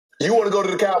You want to go to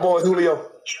the Cowboys,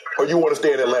 Julio, or you want to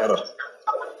stay in Atlanta?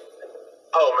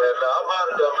 Oh man, I'm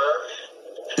out of there,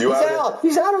 man.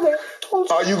 He's out of there.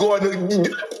 Are you going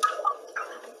to?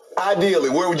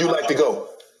 Ideally, where would you like to go?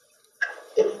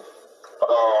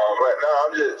 Right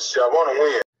now I want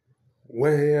to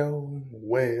win.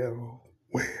 Well.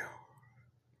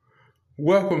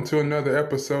 Welcome to another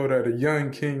episode of the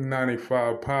Young King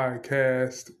 95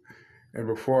 podcast. And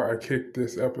before I kick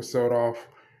this episode off,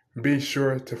 be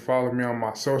sure to follow me on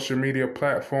my social media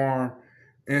platform,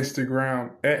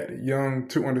 Instagram at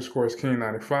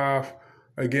young2_king95.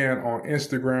 Again, on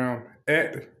Instagram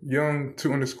at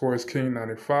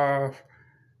young2_king95.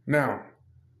 Now,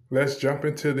 let's jump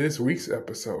into this week's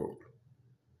episode.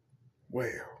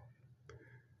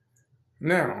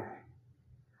 Now,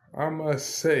 I must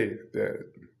say that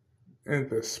in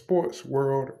the sports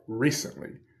world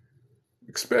recently,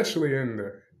 especially in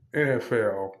the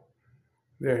NFL,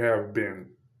 there have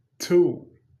been two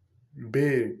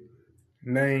big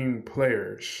name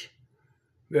players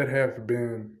that have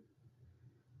been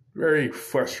very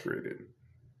frustrated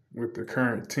with the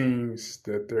current teams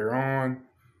that they're on,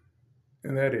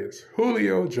 and that is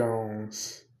Julio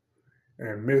Jones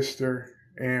and Mr.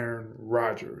 Aaron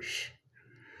Rodgers.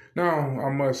 Now, I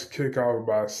must kick off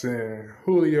by saying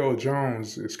Julio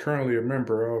Jones is currently a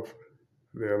member of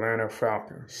the Atlanta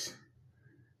Falcons.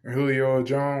 And Julio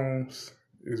Jones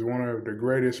is one of the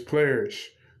greatest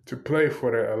players to play for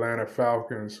the Atlanta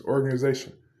Falcons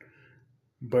organization.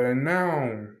 But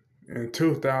now, in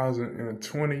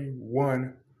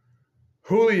 2021,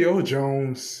 Julio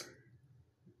Jones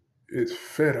is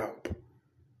fed up.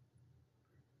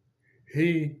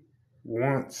 He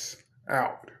wants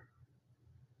out.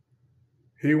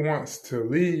 He wants to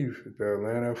leave the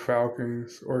Atlanta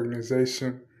Falcons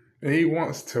organization, and he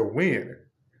wants to win.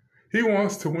 He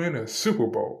wants to win a Super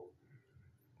Bowl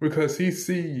because he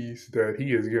sees that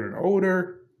he is getting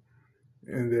older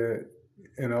and that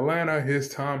in Atlanta his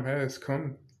time has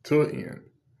come to an end.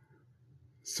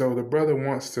 So the brother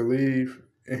wants to leave,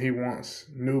 and he wants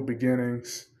new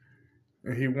beginnings,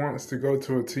 and he wants to go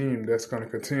to a team that's going to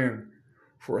contend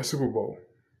for a Super Bowl.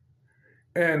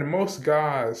 And most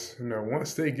guys,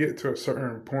 once they get to a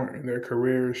certain point in their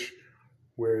careers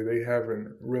where they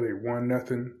haven't really won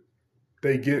nothing,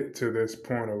 they get to this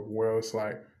point of where it's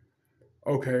like,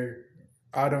 okay,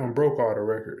 I done broke all the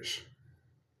records.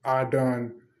 I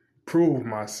done proved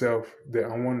myself that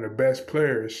I'm one of the best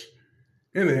players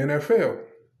in the NFL.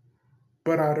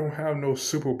 But I don't have no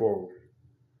Super Bowl.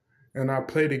 And I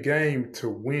play the game to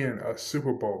win a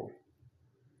Super Bowl.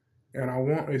 And I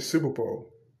want a Super Bowl.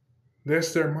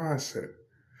 That's their mindset.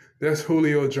 That's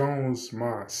Julio Jones'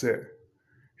 mindset.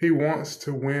 He wants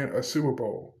to win a Super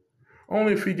Bowl.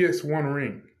 Only if he gets one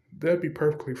ring. That'd be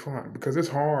perfectly fine because it's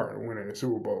hard winning a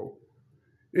Super Bowl.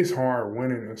 It's hard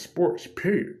winning in sports,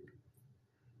 period.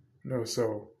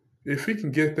 So if he can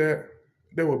get that,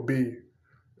 that would be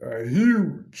a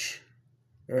huge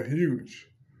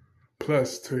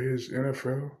plus to his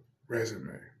NFL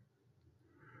resume.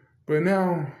 But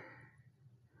now,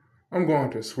 I'm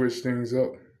going to switch things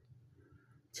up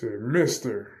to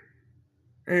Mr.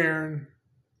 Aaron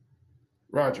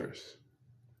Rodgers.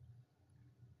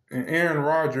 And Aaron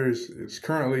Rodgers is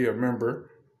currently a member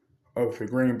of the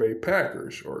Green Bay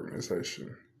Packers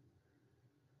organization.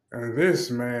 And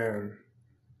this man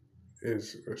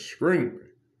is extremely,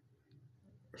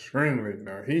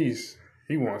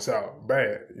 he wants out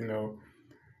bad,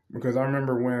 because I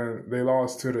remember when they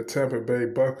lost to the Tampa Bay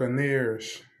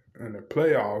Buccaneers in the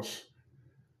playoffs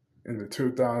in the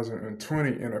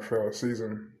 2020 NFL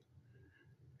season,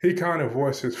 he kind of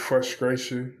voiced his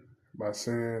frustration by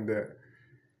saying that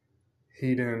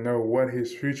he didn't know what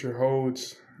his future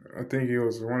holds. I think it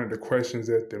was one of the questions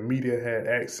that the media had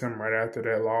asked him right after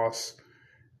that loss.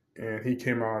 And he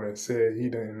came out and said he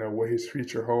didn't know what his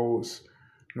future holds,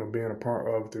 being a part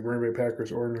of the Green Bay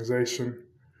Packers organization.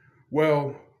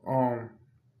 Well,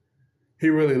 he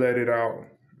really let it out.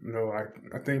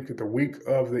 I think the week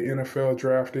of the NFL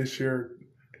draft this year,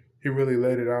 he really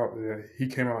let it out that he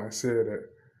came out and said that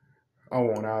I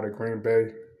want out of Green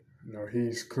Bay.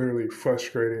 He's clearly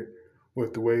frustrated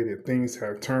with the way that things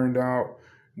have turned out,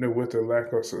 with the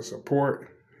lack of support,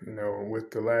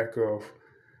 with the lack of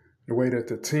the way that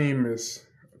the team is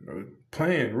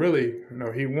playing. Really,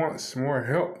 he wants more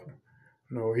help.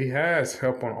 He has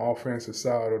help on the offensive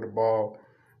side of the ball,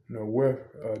 with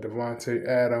Devontae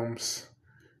Adams,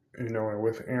 and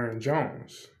with Aaron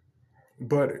Jones.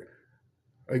 But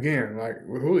again, like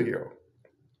with Julio,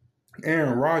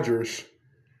 Aaron Rodgers,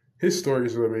 his story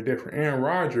is a little bit different. Aaron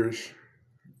Rodgers,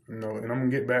 and I'm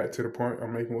going to get back to the point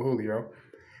I'm making with Julio.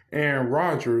 Aaron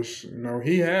Rodgers,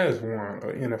 he has won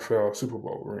an NFL Super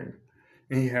Bowl ring.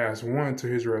 And he has one to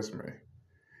his resume.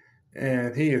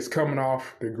 And he is coming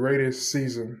off the greatest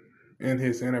season in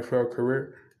his NFL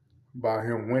career by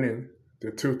him winning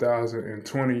the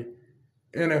 2020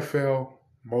 NFL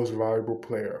Most Valuable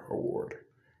Player Award.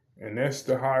 And that's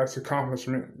the highest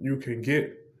accomplishment you can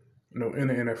get, in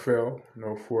the NFL,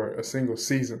 for a single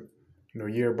season,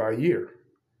 year by year.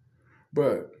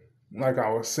 But like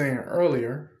I was saying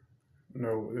earlier,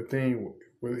 the thing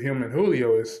with him and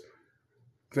Julio is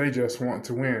they just want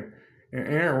to win. And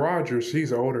Aaron Rodgers,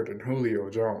 he's older than Julio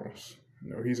Jones.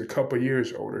 He's a couple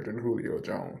years older than Julio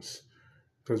Jones.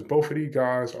 Because both of these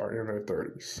guys are in their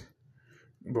 30s.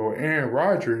 But Aaron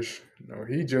Rodgers,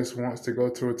 he just wants to go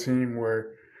to a team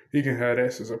where he can have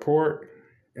that support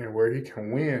and where he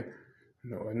can win,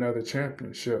 another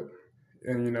championship.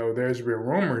 And, there's been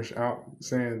rumors out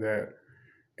saying that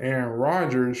Aaron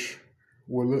Rodgers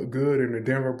will look good in the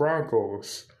Denver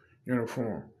Broncos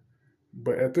uniform.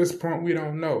 But at this point, we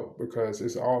don't know because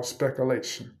it's all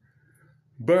speculation.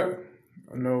 But,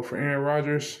 for Aaron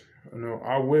Rodgers,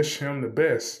 I wish him the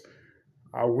best.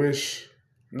 I wish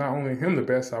not only him the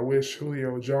best, I wish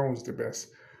Julio Jones the best.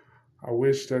 I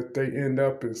wish that they end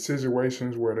up in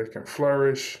situations where they can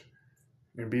flourish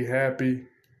and be happy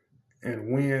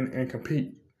and win and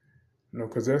compete.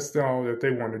 Because that's all that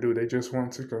they want to do. They just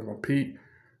want to compete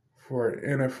for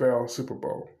an NFL Super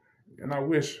Bowl. And I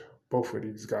wish both of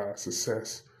these guys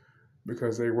success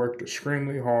because they worked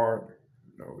extremely hard,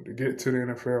 to get to the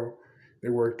NFL. They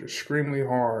worked extremely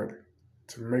hard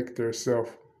to make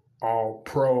themselves all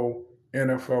pro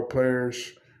NFL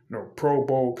players, Pro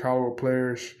Bowl caliber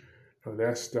players.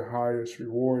 That's the highest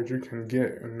reward you can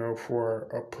get, for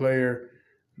a player.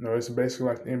 It's basically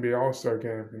like the NBA All-Star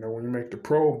game. When you make the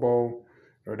Pro Bowl,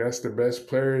 that's the best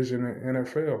players in the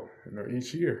NFL,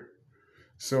 each year.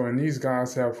 So, and these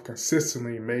guys have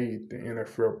consistently made the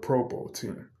NFL Pro Bowl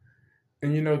team.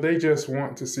 And, they just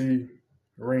want to see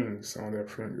rings on their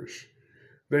fingers.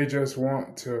 They just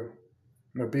want to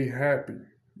be happy.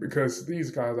 Because these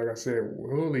guys, like I said,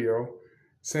 Julio,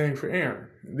 same for Aaron.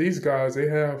 These guys, they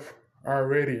have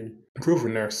already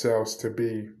proven themselves to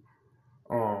be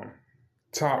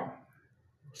top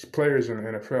players in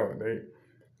the NFL.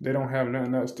 They don't have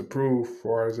nothing else to prove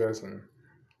as a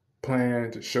plan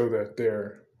to show that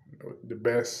they're the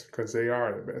best, because they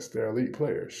are the best. They're elite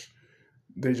players.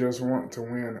 They just want to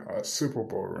win a Super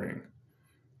Bowl ring.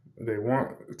 They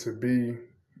want to be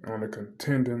on a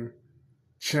contending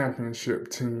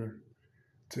championship team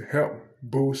to help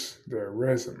boost their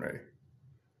resume.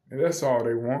 And that's all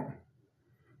they want.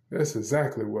 That's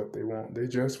exactly what they want. They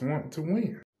just want to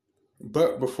win.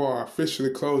 But before I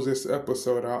officially close this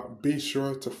episode out, be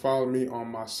sure to follow me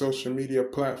on my social media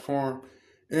platform,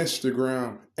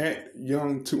 Instagram at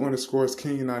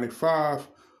young2_king95.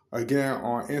 Again,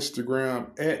 on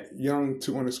Instagram at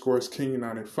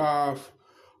young2_king95.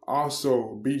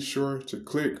 Also, be sure to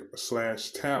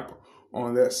click/tap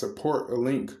on that support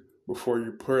link before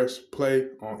you press play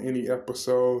on any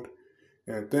episode.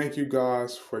 And thank you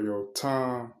guys for your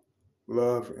time,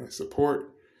 love, and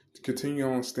support. To continue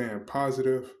on staying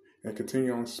positive and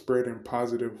continue on spreading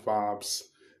positive vibes.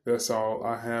 That's all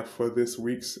I have for this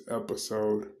week's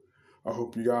episode. I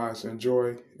hope you guys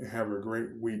enjoy and have a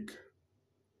great week.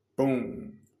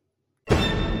 Boom.